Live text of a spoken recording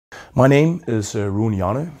My name is Rune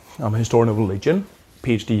Janne. I'm a historian of religion,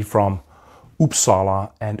 PhD from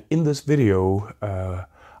Uppsala, and in this video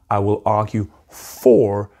I will argue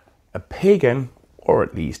for a pagan, or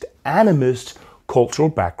at least animist, cultural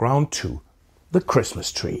background to the Christmas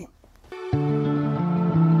tree.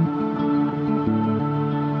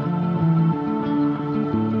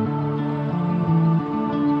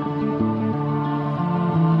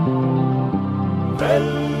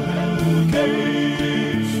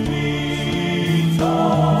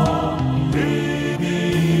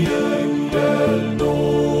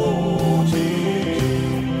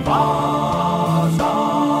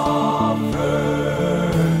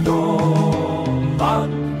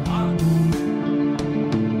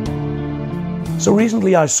 So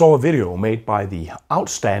recently I saw a video made by the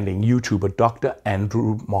outstanding YouTuber Dr.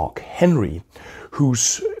 Andrew Mark Henry,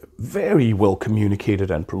 whose very well communicated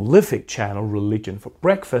and prolific channel Religion for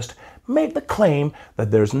Breakfast made the claim that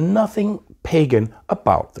there's nothing pagan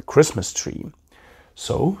about the Christmas tree.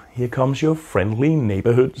 So here comes your friendly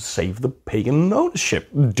neighborhood save the pagan ownership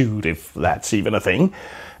dude, if that's even a thing.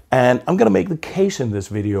 And I'm going to make the case in this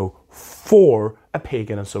video for a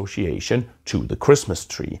pagan association to the Christmas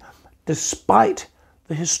tree, despite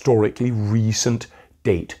the historically recent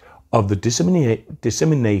date of the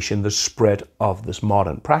dissemination, the spread of this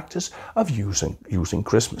modern practice of using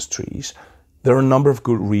Christmas trees. There are a number of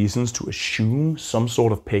good reasons to assume some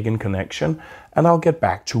sort of pagan connection, and I'll get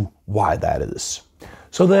back to why that is.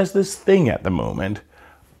 So there's this thing at the moment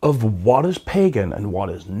of what is pagan and what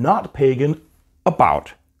is not pagan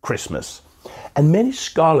about Christmas. And many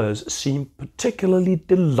scholars seem particularly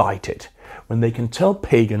delighted when they can tell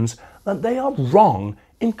pagans that they are wrong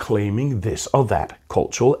in claiming this or that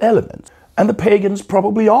cultural element. And the pagans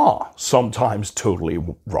probably are sometimes totally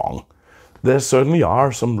wrong. There certainly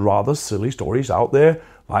are some rather silly stories out there,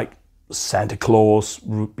 like Santa Claus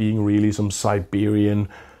being really some Siberian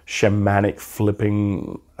shamanic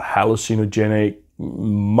flipping hallucinogenic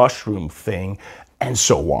mushroom thing, and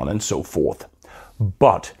so on and so forth.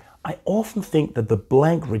 But I often think that the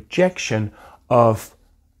blank rejection of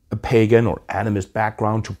a pagan or animist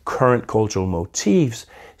background to current cultural motifs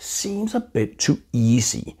seems a bit too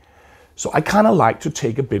easy. So I kind of like to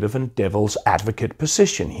take a bit of a devil's advocate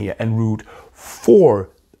position here and root for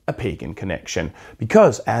a pagan connection,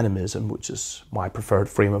 because animism, which is my preferred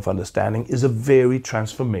frame of understanding, is a very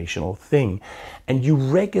transformational thing. And you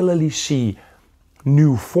regularly see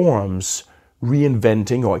new forms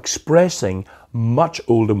reinventing or expressing much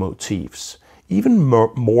older motifs, even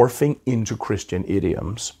morphing into Christian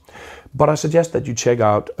idioms. But I suggest that you check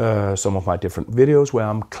out some of my different videos where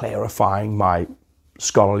I'm clarifying my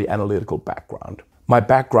scholarly analytical background. My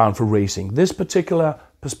background for raising this particular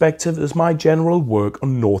perspective is my general work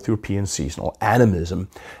on North European seasonal animism.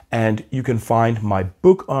 And you can find my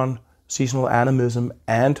book on seasonal animism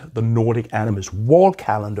and the Nordic Animist wall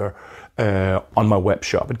calendar on my web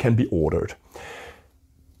shop. It can be ordered.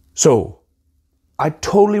 So I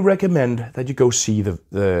totally recommend that you go see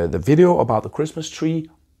the video about the Christmas tree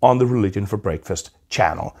on the Religion for Breakfast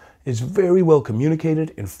channel. It's very well communicated,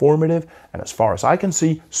 informative, and as far as I can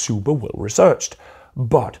see, super well researched.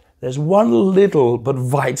 But there's one little but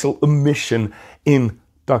vital omission in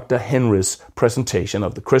Dr. Henry's presentation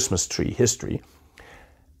of the Christmas tree history.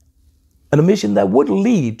 An omission that would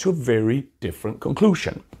lead to a very different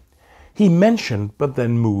conclusion. He mentioned, but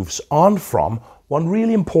then moves on from, one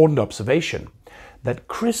really important observation, that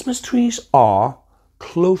Christmas trees are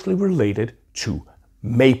closely related to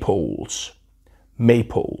maypoles.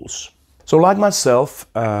 Maypoles. So like myself,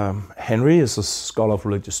 Henry is a scholar of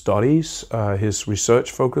religious studies. His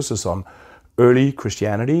research focuses on early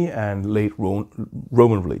Christianity and late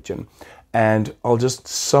Roman religion. And I'll just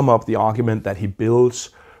sum up the argument that he builds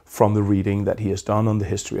from the reading that he has done on the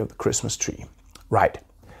history of the Christmas tree. Right.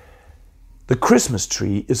 The Christmas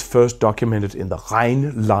tree is first documented in the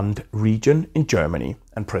Rhineland region in Germany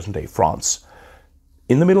and present-day France.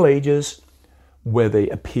 In the Middle Ages, where they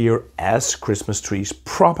appear as Christmas trees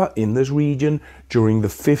proper in this region during the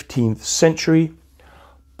 15th century,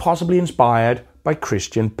 possibly inspired by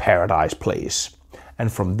Christian paradise plays.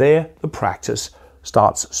 And from there, the practice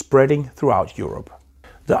starts spreading throughout Europe.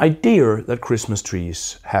 The idea that Christmas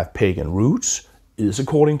trees have pagan roots is,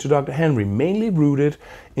 according to Dr. Henry, mainly rooted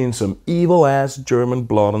in some evil-ass German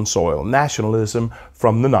blood and soil nationalism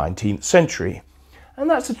from the 19th century. And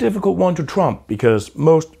that's a difficult one to trump, because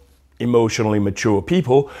most emotionally mature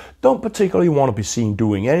people don't particularly want to be seen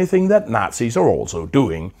doing anything that Nazis are also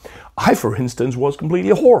doing. I, for instance, was completely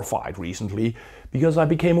horrified recently because I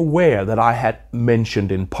became aware that I had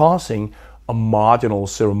mentioned in passing a marginal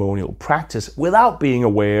ceremonial practice without being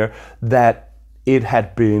aware that it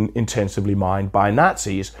had been intensively mined by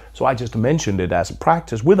Nazis. So I just mentioned it as a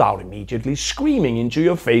practice without immediately screaming into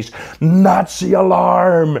your face, Nazi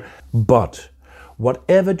alarm! But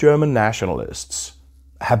whatever German nationalists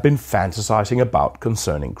have been fantasizing about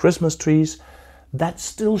concerning Christmas trees, that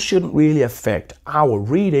still shouldn't really affect our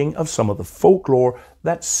reading of some of the folklore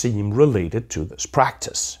that seem related to this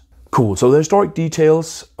practice. Cool, so the historic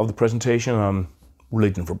details of the presentation on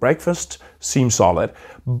Religion for Breakfast seem solid,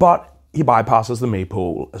 but he bypasses the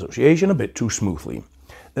Maypole Association a bit too smoothly.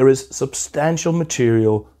 There is substantial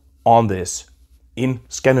material on this in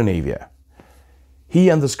Scandinavia. He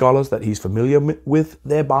and the scholars that he's familiar with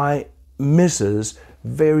thereby misses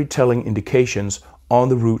very telling indications on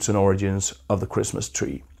the roots and origins of the Christmas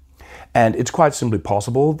tree. And it's quite simply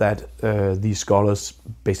possible that these scholars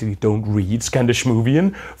basically don't read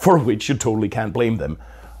Scandinavian, for which you totally can't blame them.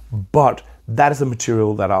 But that is the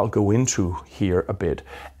material that I'll go into here a bit,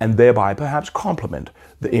 and thereby perhaps complement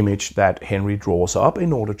the image that Henry draws up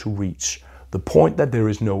in order to reach the point that there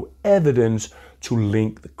is no evidence to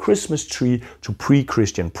link the Christmas tree to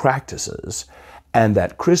pre-Christian practices, and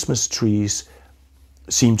that Christmas trees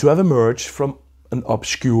seem to have emerged from an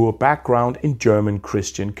obscure background in German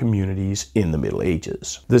Christian communities in the Middle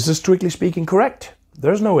Ages. This is strictly speaking correct.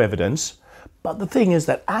 There's no evidence. But the thing is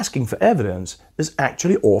that asking for evidence is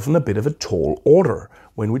actually often a bit of a tall order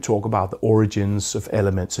when we talk about the origins of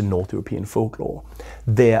elements in North European folklore.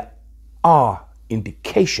 There are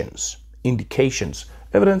indications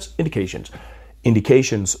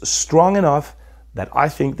strong enough that I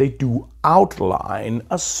think they do outline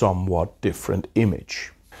a somewhat different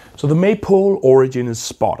image. So the Maypole origin is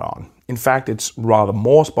spot on. In fact, it's rather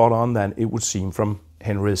more spot on than it would seem from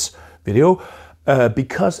Henry's video,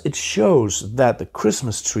 because it shows that the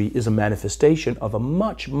Christmas tree is a manifestation of a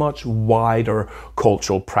much, much wider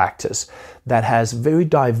cultural practice that has very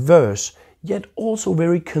diverse, yet also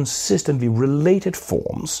very consistently related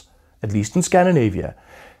forms, at least in Scandinavia,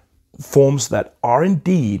 forms that are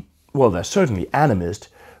indeed, well, they're certainly animist,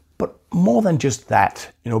 but more than just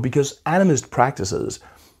that, because animist practices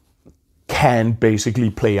can basically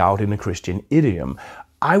play out in a Christian idiom.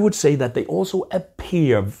 I would say that they also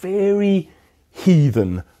appear very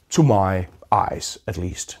heathen to my eyes, at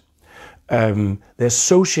least. They're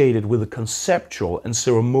associated with a conceptual and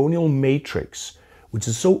ceremonial matrix, which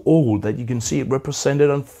is so old that you can see it represented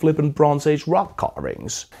on flippant Bronze Age rock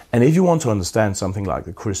carvings. And if you want to understand something like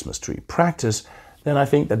the Christmas tree practice, then I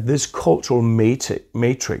think that this cultural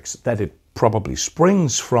matrix that it probably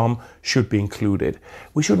springs from should be included.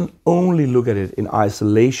 We shouldn't only look at it in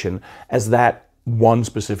isolation as that one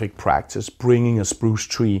specific practice, bringing a spruce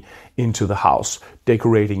tree into the house,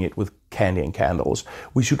 decorating it with candy and candles.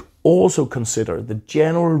 We should also consider the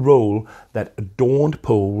general role that adorned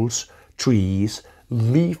poles, trees,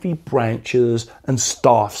 leafy branches, and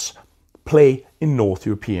staffs play in North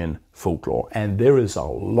European folklore. And there is a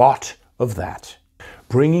lot of that.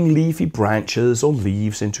 Bringing leafy branches or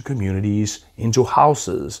leaves into communities, into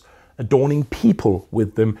houses, adorning people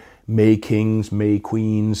with them, May kings, May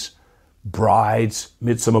queens, brides,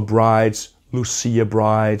 midsummer brides, Lucia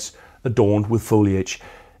brides, adorned with foliage.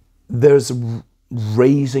 There's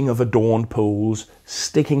raising of adorned poles,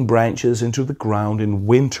 sticking branches into the ground in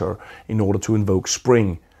winter in order to invoke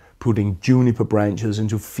spring, putting juniper branches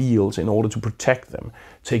into fields in order to protect them,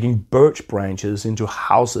 taking birch branches into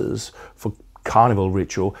houses for carnival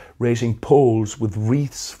ritual, raising poles with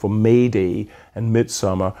wreaths for May Day and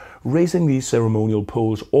Midsummer, raising these ceremonial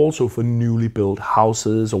poles also for newly built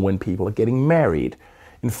houses or when people are getting married.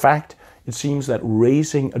 In fact, it seems that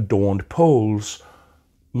raising adorned poles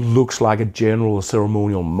looks like a general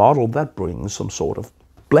ceremonial model that brings some sort of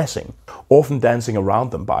blessing. Often dancing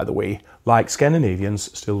around them, by the way, like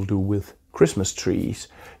Scandinavians still do with Christmas trees.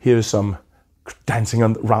 Here's some dancing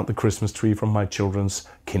around the Christmas tree from my children's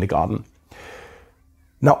kindergarten.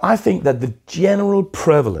 Now, I think that the general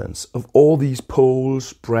prevalence of all these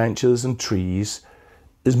poles, branches, and trees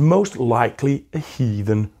is most likely a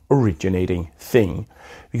heathen originating thing,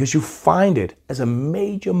 because you find it as a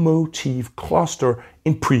major motif cluster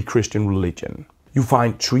in pre-Christian religion. You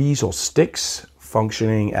find trees or sticks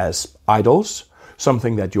functioning as idols,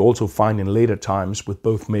 something that you also find in later times with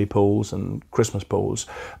both maypoles and Christmas poles.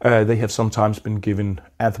 They have sometimes been given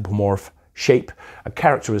anthropomorph shape, a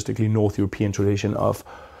characteristically North European tradition of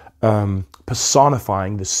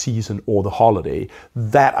personifying the season or the holiday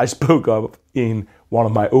that I spoke of in one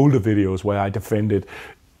of my older videos where I defended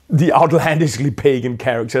the outlandishly pagan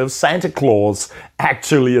character of Santa Claus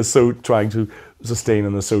actually trying to sustain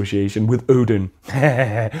an association with Odin.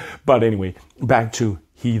 But anyway, back to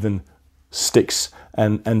heathen sticks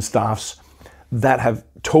and staffs. that have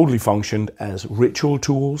totally functioned as ritual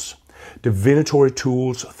tools, divinatory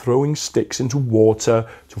tools, throwing sticks into water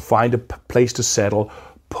to find a place to settle,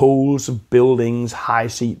 poles of buildings, high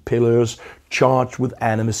seat pillars charged with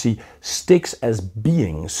animacy, sticks as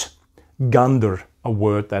beings. Gander, a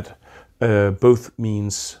word that both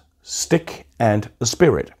means stick and a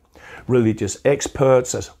spirit. Religious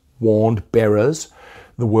experts as wand bearers.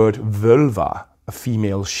 The word völva, a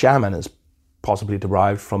female shaman, is possibly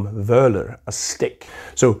derived from völer, a stick.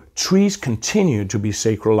 So trees continue to be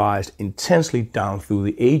sacralized intensely down through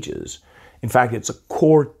the ages. In fact, it's a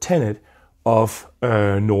core tenet of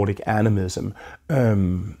Nordic animism.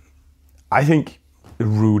 I think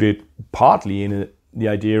rooted partly in the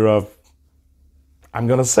idea of, I'm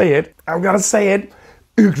gonna say it,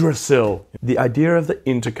 Yggdrasil. The idea of the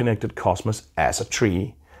interconnected cosmos as a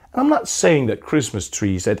tree. And I'm not saying that Christmas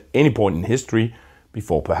trees at any point in history,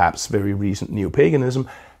 before perhaps very recent neo-paganism,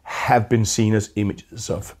 have been seen as images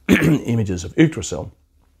of Yggdrasil.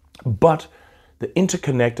 But the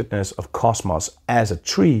interconnectedness of cosmos as a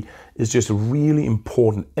tree is just a really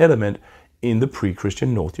important element in the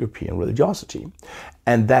pre-Christian North European religiosity.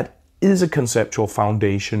 And that is a conceptual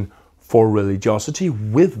foundation for religiosity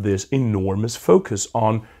with this enormous focus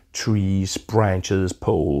on trees, branches,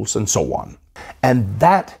 poles, and so on. And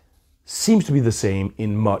that seems to be the same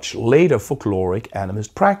in much later folkloric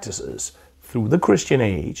animist practices through the Christian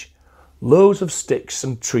age. Loads of sticks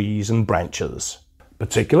and trees and branches,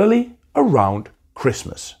 particularly around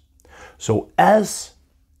Christmas. So as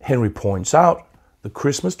Henry points out, the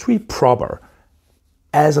Christmas tree proper,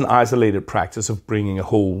 as an isolated practice of bringing a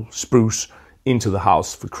whole spruce into the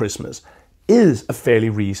house for Christmas, is a fairly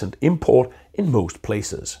recent import in most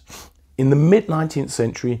places. In the mid-19th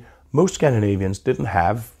century, most Scandinavians didn't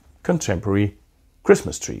have contemporary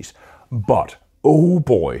Christmas trees. But, oh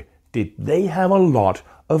boy, did they have a lot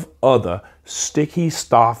of other sticky,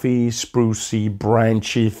 staffy, sprucey,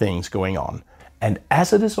 branchy things going on. And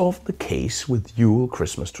as it is often the case with Yule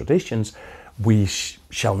Christmas traditions, we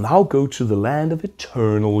shall now go to the land of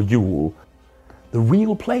eternal Yule, the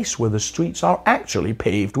real place where the streets are actually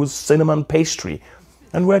paved with cinnamon pastry,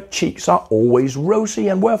 and where cheeks are always rosy,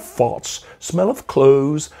 and where farts smell of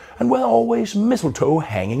clothes, and where always mistletoe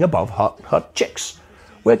hanging above hot chicks,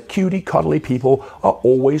 where cutie cuddly people are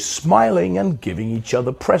always smiling and giving each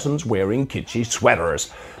other presents wearing kitschy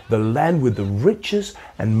sweaters, the land with the richest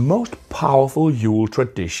and most powerful Yule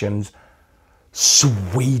traditions,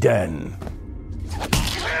 Sweden.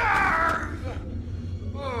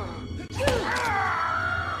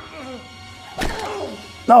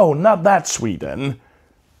 No, not that Sweden.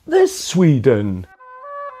 This Sweden.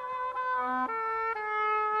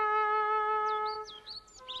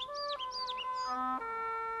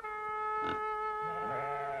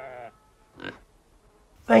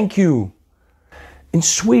 Thank you. In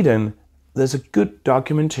Sweden, there's a good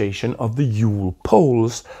documentation of the Yule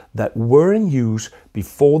poles that were in use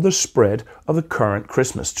before the spread of the current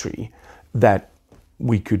Christmas tree that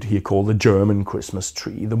we could here call the German Christmas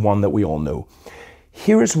tree, the one that we all know.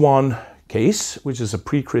 Here is one case, which is a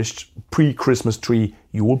pre-Christmas tree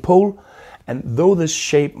Yule pole. And though this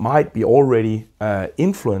shape might be already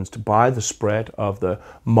influenced by the spread of the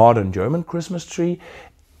modern German Christmas tree,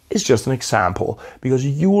 it's just an example, because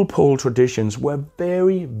Yule pole traditions were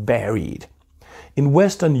very varied. In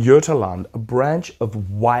western Götaland, a branch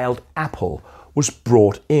of wild apple was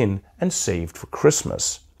brought in and saved for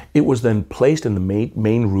Christmas. It was then placed in the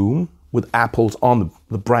main room with apples on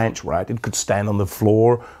the branch, right? It could stand on the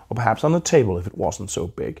floor or perhaps on the table if it wasn't so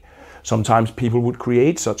big. Sometimes people would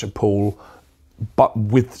create such a pole but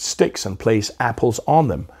with sticks and place apples on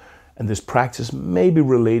them. And this practice may be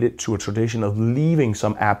related to a tradition of leaving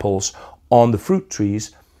some apples on the fruit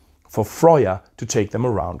trees for Freya to take them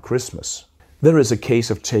around Christmas. There is a case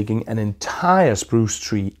of taking an entire spruce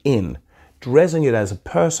tree in, dressing it as a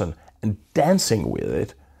person and dancing with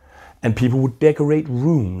it. And people would decorate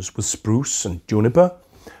rooms with spruce and juniper,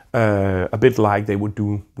 a bit like they would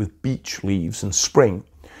do with beech leaves in spring.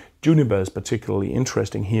 Juniper is particularly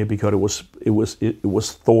interesting here because it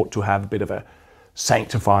was thought to have a bit of a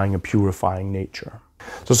sanctifying and purifying nature.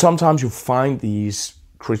 So sometimes you find these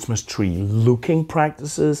Christmas tree looking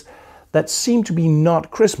practices that seem to be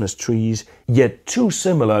not Christmas trees, yet too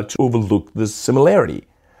similar to overlook the similarity.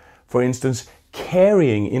 For instance,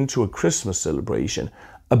 carrying into a Christmas celebration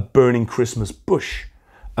a burning Christmas bush,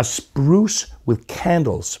 a spruce with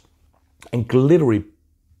candles and glittery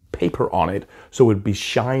paper on it so it'd be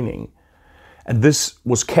shining. And this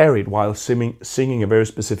was carried while singing a very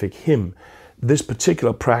specific hymn. This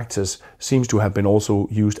particular practice seems to have been also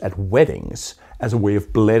used at weddings as a way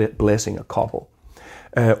of blessing a couple.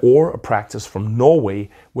 or a practice from Norway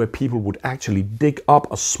where people would actually dig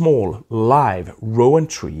up a small live rowan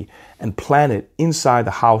tree and plant it inside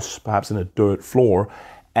the house, perhaps in a dirt floor,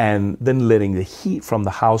 and then letting the heat from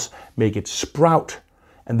the house make it sprout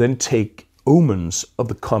and then take omens of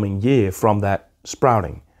the coming year from that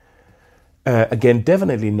sprouting. Again,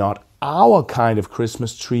 definitely not our kind of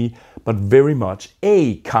Christmas tree, but very much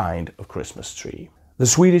a kind of Christmas tree. The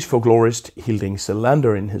Swedish folklorist Hilding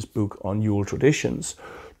Selander, in his book on Yule traditions,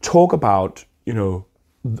 talk about,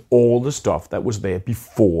 all the stuff that was there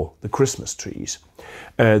before the Christmas trees.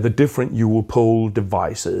 The different Yule pole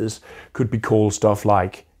devices could be called stuff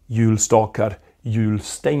like julstakar,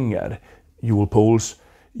 julstänger, Yule poles,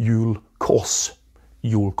 Yule kors,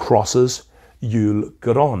 Yule crosses, Yule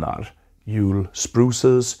granar, Yule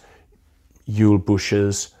spruces, Yule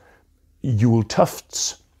bushes, Yule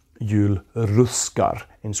tufts, Yule ruskar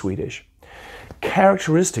in Swedish.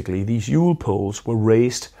 Characteristically, these Yule poles were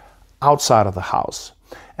raised outside of the house,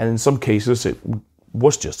 and in some cases it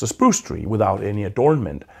was just a spruce tree without any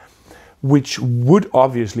adornment, which would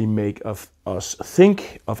obviously make us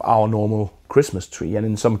think of our normal Christmas tree. And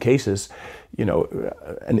in some cases,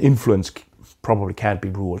 an influence probably can't be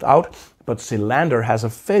ruled out, but Selander has a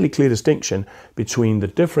fairly clear distinction between the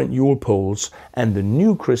different Yule poles and the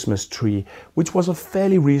new Christmas tree, which was a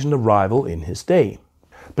fairly recent arrival in his day.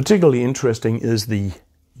 Particularly interesting is the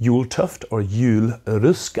Yule tuft or Yule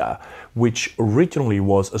ruska, which originally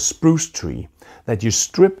was a spruce tree that you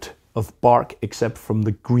stripped of bark except from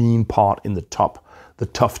the green part in the top, the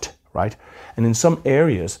tuft, right? And in some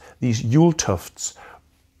areas, these Yule tufts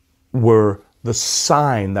were the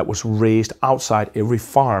sign that was raised outside every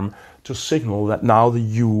farm to signal that now the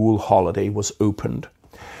Yule holiday was opened.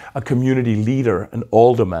 A community leader, an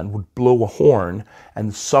alderman, would blow a horn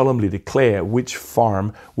and solemnly declare which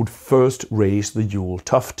farm would first raise the Yule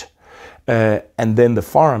tuft. And then the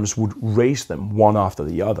farms would raise them one after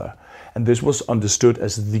the other. And this was understood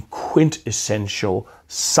as the quintessential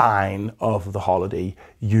sign of the holiday,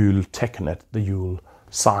 Yule Teknet, the Yule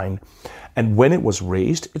sign. And when it was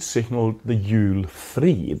raised, it signaled the Yule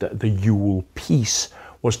Frid, the Yule peace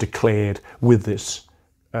was declared with this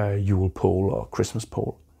Yule pole or Christmas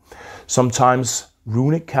pole. Sometimes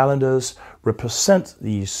runic calendars represent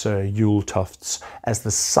these Yule tufts as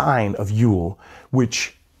the sign of Yule,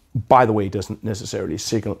 which, by the way, doesn't necessarily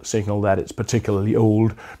signal that it's particularly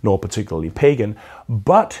old nor particularly pagan,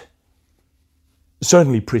 but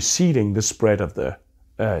certainly preceding the spread of the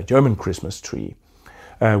German Christmas tree,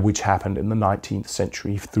 which happened in the 19th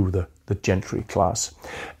century through the gentry class.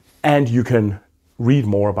 And you can read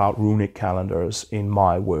more about runic calendars in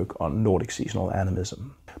my work on Nordic seasonal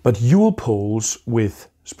animism. But Yule poles with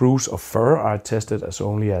spruce or fir are attested as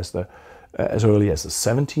early as the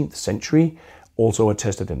 17th century, also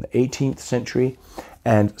attested in the 18th century,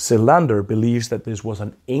 and Selander believes that this was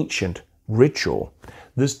an ancient ritual.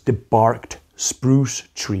 This debarked spruce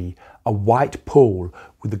tree, a white pole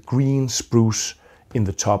with a green spruce in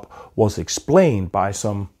the top, was explained by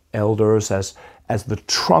some elders as the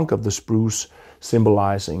trunk of the spruce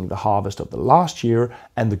symbolizing the harvest of the last year,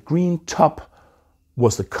 and the green top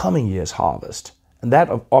was the coming year's harvest. And that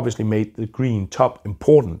obviously made the green top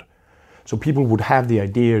important. So people would have the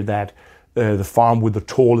idea that the farm with the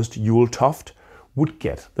tallest Yule tuft would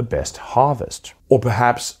get the best harvest. Or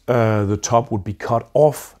perhaps the top would be cut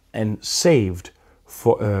off and saved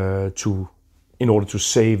in order to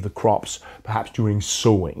save the crops, perhaps during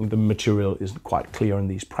sowing. The material isn't quite clear in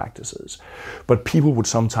these practices. But people would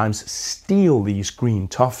sometimes steal these green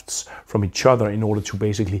tufts from each other in order to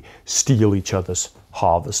basically steal each other's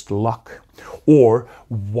harvest luck. Or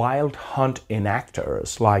wild hunt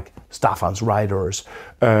enactors like Staffan's riders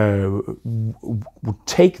would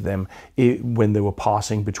take them when they were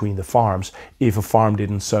passing between the farms if a farm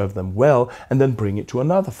didn't serve them well, and then bring it to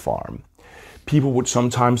another farm. People would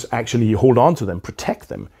sometimes actually hold on to them, protect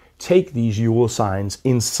them, take these Yule signs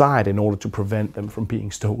inside in order to prevent them from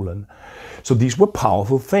being stolen. So these were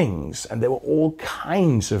powerful things, and there were all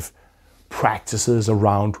kinds of practices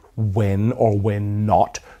around when or when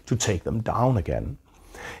not to take them down again.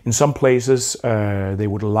 In some places, they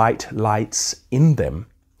would light lights in them.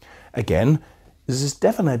 Again, this is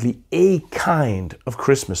definitely a kind of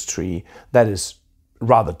Christmas tree that is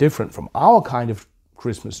rather different from our kind of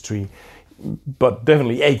Christmas tree, but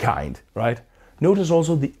definitely a kind, right? Notice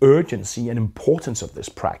also the urgency and importance of this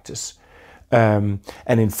practice. And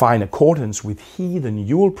in fine accordance with heathen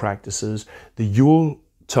Yule practices, the Yule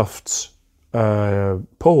tufts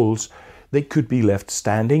poles, they could be left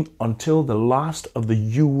standing until the last of the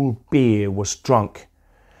Yule beer was drunk.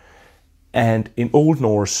 And in Old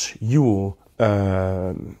Norse Yule,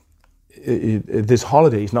 this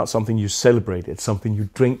holiday is not something you celebrate, it's something you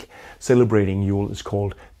drink. Celebrating Yule is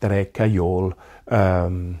called dricka jól,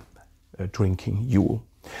 drinking Yule.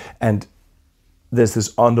 And there's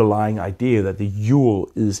this underlying idea that the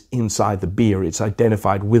Yule is inside the beer, it's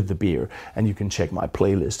identified with the beer, and you can check my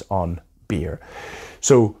playlist on beer.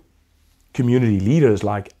 So community leaders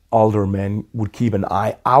like aldermen would keep an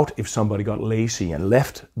eye out if somebody got lazy and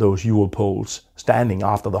left those Yule poles standing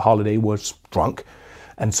after the holiday was drunk,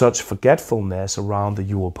 and such forgetfulness around the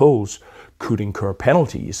Yule poles could incur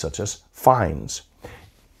penalties such as fines.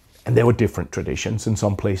 And there were different traditions. In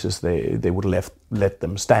some places they would let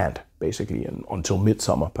them stand, basically, until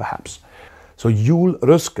midsummer perhaps. So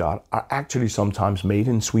julruskar are actually sometimes made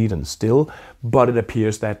in Sweden still, but it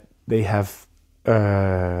appears that they have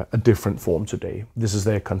a different form today. This is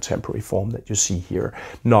their contemporary form that you see here,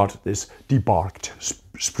 not this debarked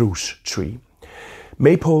spruce tree.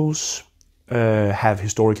 Maypoles have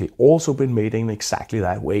historically also been made in exactly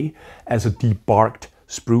that way, as a debarked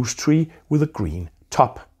spruce tree with a green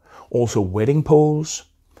top. Also wedding poles,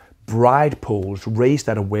 bride poles raised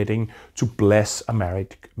at a wedding to bless a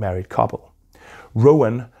married couple.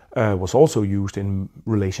 Rowan was also used in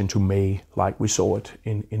relation to May, like we saw it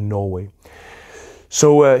in Norway.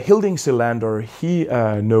 So Hilding Silander, he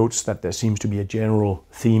notes that there seems to be a general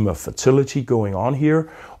theme of fertility going on here,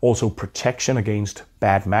 also protection against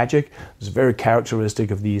bad magic. It's very characteristic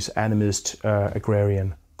of these animist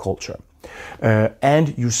agrarian culture.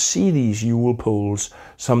 And you see these Yule poles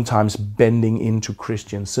sometimes bending into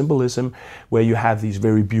Christian symbolism, where you have these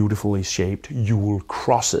very beautifully shaped Yule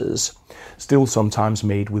crosses, still sometimes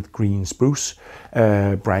made with green spruce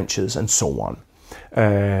branches and so on,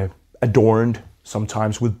 adorned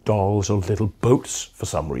sometimes with dolls or little boats for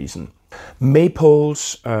some reason.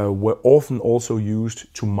 Maypoles were often also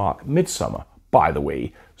used to mark midsummer, by the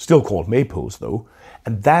way, still called maypoles though,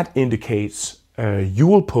 and that indicates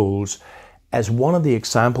Yule poles as one of the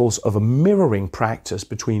examples of a mirroring practice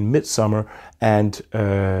between midsummer and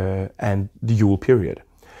the Yule period.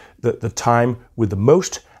 The time with the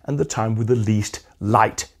most and the time with the least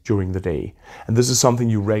light during the day. And this is something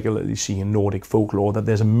you regularly see in Nordic folklore, that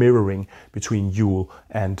there's a mirroring between Yule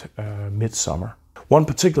and midsummer. One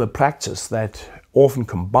particular practice that often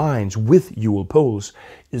combines with Yule poles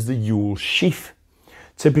is the Yule sheaf.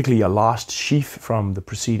 Typically a last sheaf from the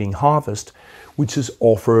preceding harvest, which is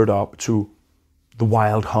offered up to the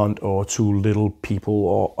wild hunt or to little people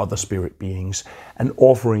or other spirit beings, an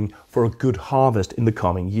offering for a good harvest in the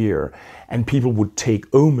coming year. And people would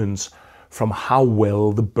take omens from how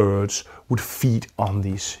well the birds would feed on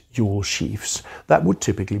these Yule sheaves that would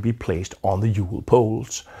typically be placed on the Yule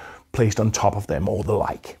poles, placed on top of them or the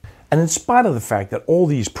like. And in spite of the fact that all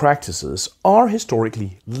these practices are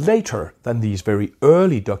historically later than these very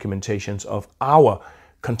early documentations of our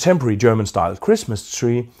contemporary German-style Christmas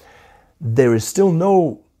tree, there is still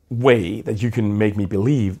no way that you can make me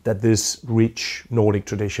believe that this rich Nordic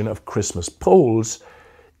tradition of Christmas poles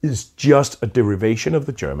is just a derivation of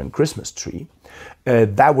the German Christmas tree.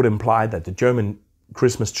 That would imply that the German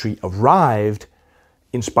Christmas tree arrived,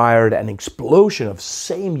 inspired an explosion of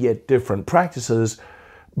same yet different practices,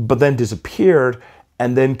 but then disappeared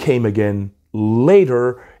and then came again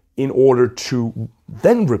later in order to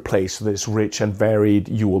then replace this rich and varied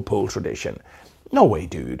Yule pole tradition. No way,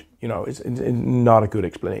 dude. It's not a good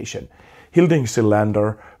explanation. Hilding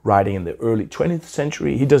Silander, writing in the early 20th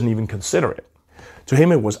century, he doesn't even consider it. To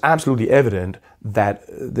him, it was absolutely evident that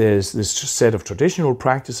there's this set of traditional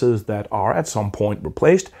practices that are at some point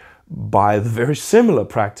replaced by the very similar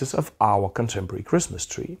practice of our contemporary Christmas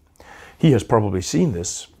tree. He has probably seen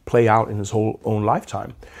this play out in his whole own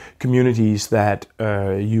lifetime. Communities that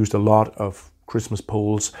used a lot of Christmas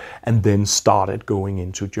poles and then started going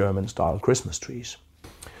into German-style Christmas trees.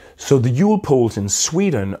 So the Yule poles in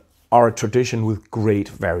Sweden are a tradition with great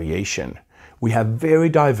variation. We have very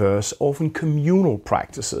diverse, often communal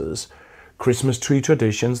practices, Christmas tree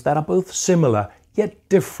traditions that are both similar yet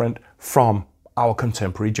different from our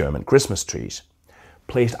contemporary German Christmas trees.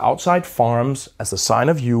 Placed outside farms as a sign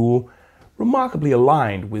of Yule, remarkably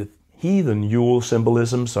aligned with heathen Yule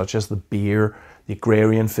symbolism such as the beer, the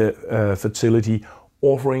agrarian fertility,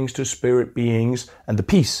 offerings to spirit beings, and the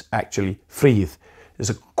peace, actually, frið, is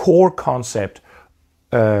a core concept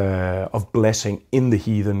of blessing in the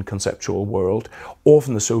heathen conceptual world,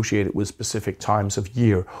 often associated with specific times of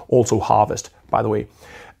year, also harvest, by the way.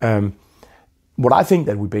 What I think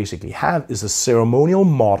that we basically have is a ceremonial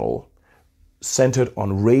model centered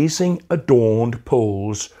on raising adorned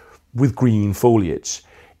poles with green foliage,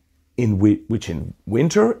 which in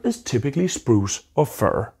winter is typically spruce or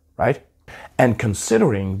fir, right? And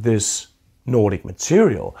considering this Nordic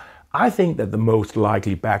material, I think that the most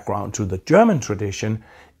likely background to the German tradition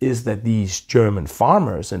is that these German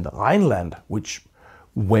farmers in the Rhineland, which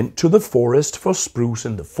went to the forest for spruce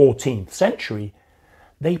in the 14th century,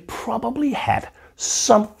 they probably had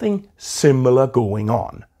something similar going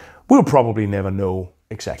on. We'll probably never know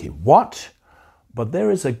exactly what, but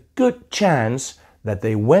there is a good chance that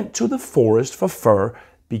they went to the forest for fur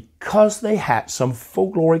because they had some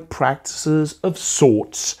folkloric practices of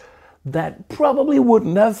sorts that probably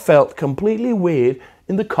wouldn't have felt completely weird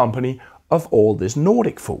in the company of all this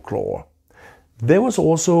Nordic folklore. There was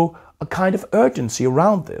also a kind of urgency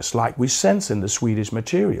around this, like we sense in the Swedish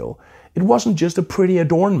material. It wasn't just a pretty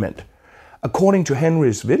adornment. According to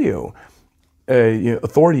Henry's video,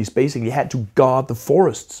 authorities basically had to guard the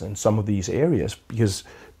forests in some of these areas because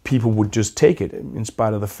people would just take it in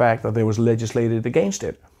spite of the fact that there was legislated against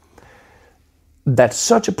it. That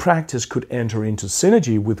such a practice could enter into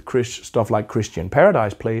synergy with stuff like Christian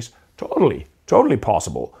Paradise Place, totally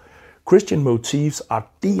possible. Christian motifs are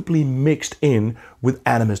deeply mixed in with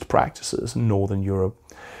animist practices in Northern Europe.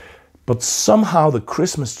 But somehow the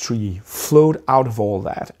Christmas tree flowed out of all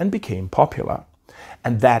that and became popular.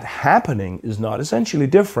 And that happening is not essentially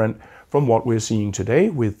different from what we're seeing today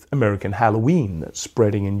with American Halloween that's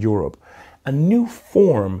spreading in Europe. A new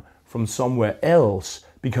form from somewhere else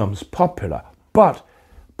becomes popular. But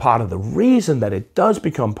part of the reason that it does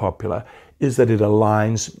become popular is that it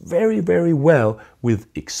aligns very, very well with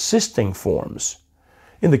existing forms.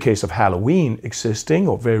 In the case of Halloween, existing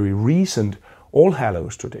or very recent All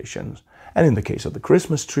Hallows traditions. And in the case of the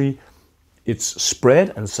Christmas tree, its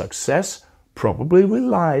spread and success probably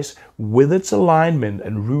relies with its alignment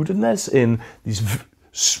and rootedness in these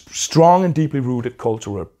strong and deeply rooted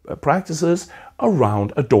cultural practices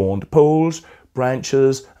around adorned poles,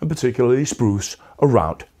 branches, and particularly spruce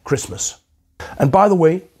around Christmas. And by the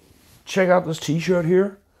way, check out this t-shirt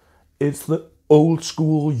here. It's the old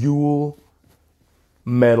school Yule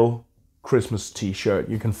metal Christmas t-shirt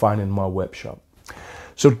you can find in my web shop.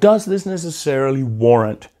 So does this necessarily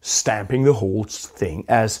warrant stamping the whole thing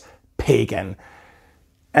as pagan?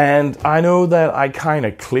 And I know that I kind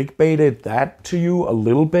of clickbaited that to you a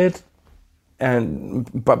little bit,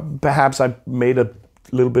 but perhaps I made a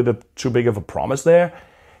little bit of too big of a promise there.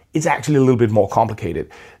 It's actually a little bit more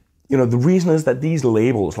complicated. The reason is that these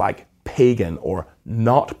labels like pagan or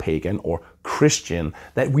not pagan or Christian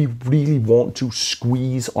that we really want to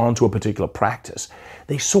squeeze onto a particular practice,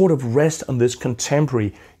 they sort of rest on this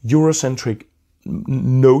contemporary Eurocentric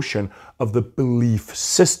notion of the belief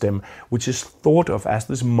system, which is thought of as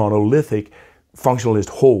this monolithic functionalist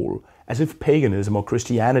whole, as if paganism or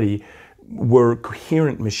Christianity were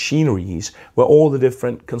coherent machineries where all the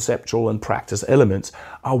different conceptual and practice elements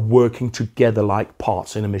are working together like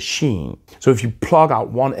parts in a machine. So if you plug out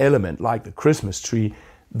one element like the Christmas tree,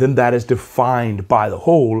 then that is defined by the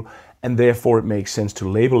whole, and therefore it makes sense to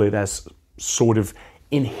label it as sort of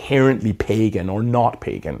inherently pagan or not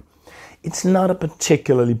pagan. It's not a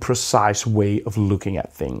particularly precise way of looking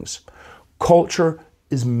at things. Culture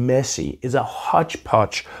is messy, is a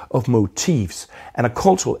hodgepodge of motifs, and a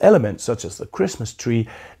cultural element such as the Christmas tree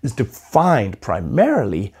is defined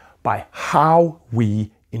primarily by how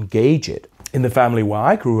we engage it. In the family where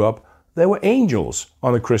I grew up, there were angels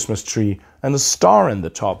on the Christmas tree and a star in the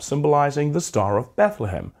top symbolizing the Star of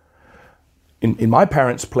Bethlehem. In my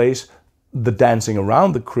parents' place, the dancing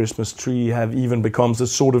around the Christmas tree have even become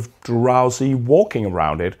this sort of drowsy walking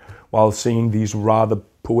around it while singing these rather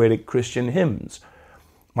poetic Christian hymns.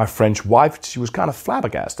 My French wife, she was kind of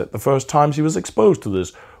flabbergasted the first time she was exposed to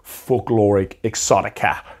this folkloric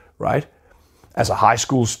exotica, right? As a high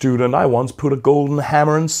school student, I once put a golden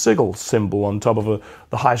hammer and sickle symbol on top of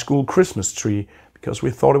the high school Christmas tree because we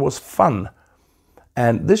thought it was fun.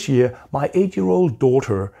 And this year, my 8-year-old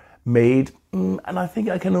daughter made, and I think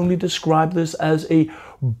I can only describe this as a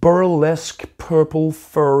burlesque purple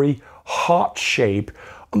furry heart shape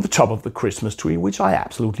on the top of the Christmas tree, which I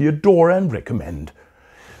absolutely adore and recommend.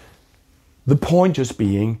 The point just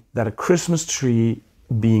being that a Christmas tree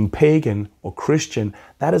being pagan or Christian,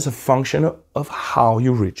 that is a function of how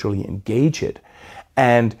you ritually engage it.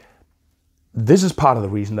 And this is part of the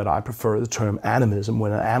reason that I prefer the term animism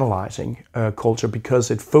when analyzing culture,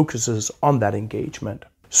 because it focuses on that engagement.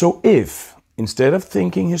 So if, instead of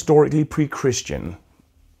thinking historically pre-Christian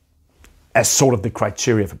as sort of the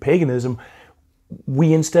criteria for paganism,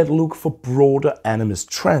 we instead look for broader animist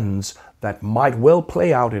trends that might well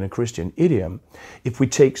play out in a Christian idiom, if we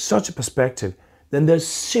take such a perspective, then there's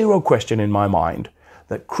zero question in my mind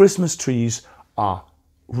that Christmas trees are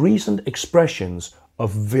recent expressions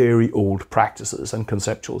of very old practices and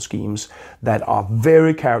conceptual schemes that are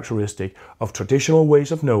very characteristic of traditional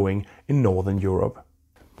ways of knowing in Northern Europe.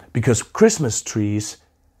 Because Christmas trees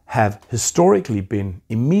have historically been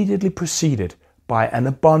immediately preceded by an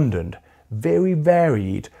abundant, very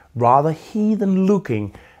varied, rather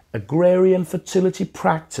heathen-looking agrarian fertility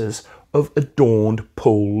practice of adorned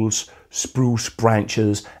poles, spruce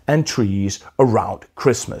branches and trees around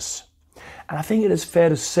Christmas. And I think it is fair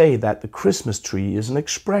to say that the Christmas tree is an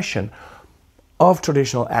expression of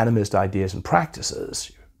traditional animist ideas and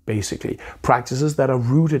practices. Basically, practices that are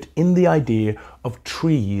rooted in the idea of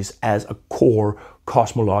trees as a core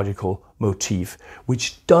cosmological motif,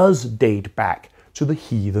 which does date back to the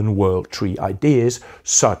heathen world tree ideas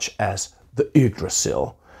such as the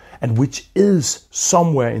Yggdrasil, and which is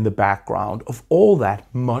somewhere in the background of all that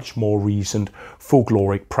much more recent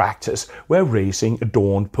folkloric practice where raising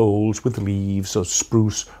adorned poles with leaves or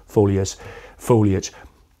spruce foliage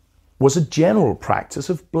was a general practice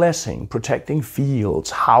of blessing, protecting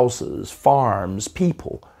fields, houses, farms,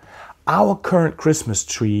 people. Our current Christmas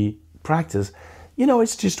tree practice,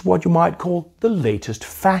 it's just what you might call the latest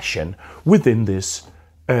fashion within this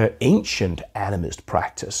ancient animist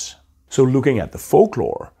practice. So looking at the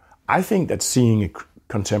folklore, I think that seeing a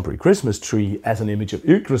contemporary Christmas tree as an image of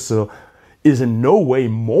Yggdrasil is in no way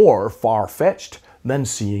more far-fetched than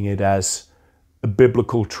seeing it as a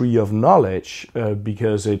biblical tree of knowledge,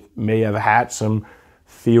 because it may have had some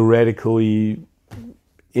theoretically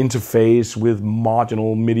interface with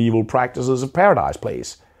marginal medieval practices of paradise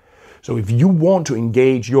place. So if you want to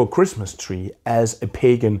engage your Christmas tree as a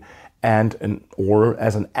pagan or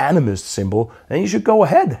as an animist symbol, then you should go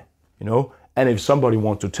ahead, And if somebody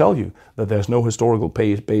wants to tell you that there's no historical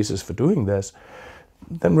basis for doing this,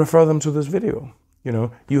 then refer them to this video.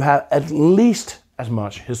 You have at least as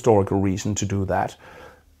much historical reason to do that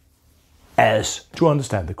as to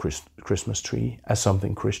understand the Christmas tree as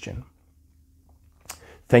something Christian.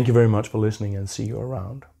 Thank you very much for listening, and see you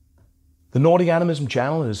around. The Nordic Animism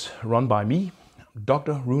channel is run by me,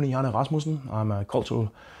 Dr. Rune Janne Rasmussen. I'm a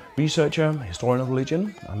cultural researcher, historian of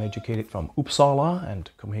religion. I'm educated from Uppsala and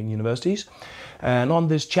Copenhagen universities. And on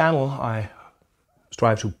this channel, I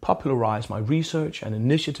strive to popularize my research and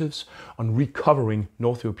initiatives on recovering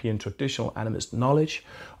North European traditional animist knowledge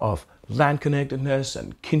of land connectedness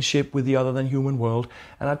and kinship with the other than human world.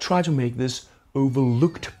 And I try to make this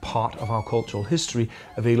overlooked part of our cultural history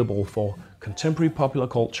available for contemporary popular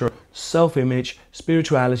culture, self-image,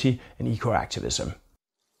 spirituality, and eco-activism.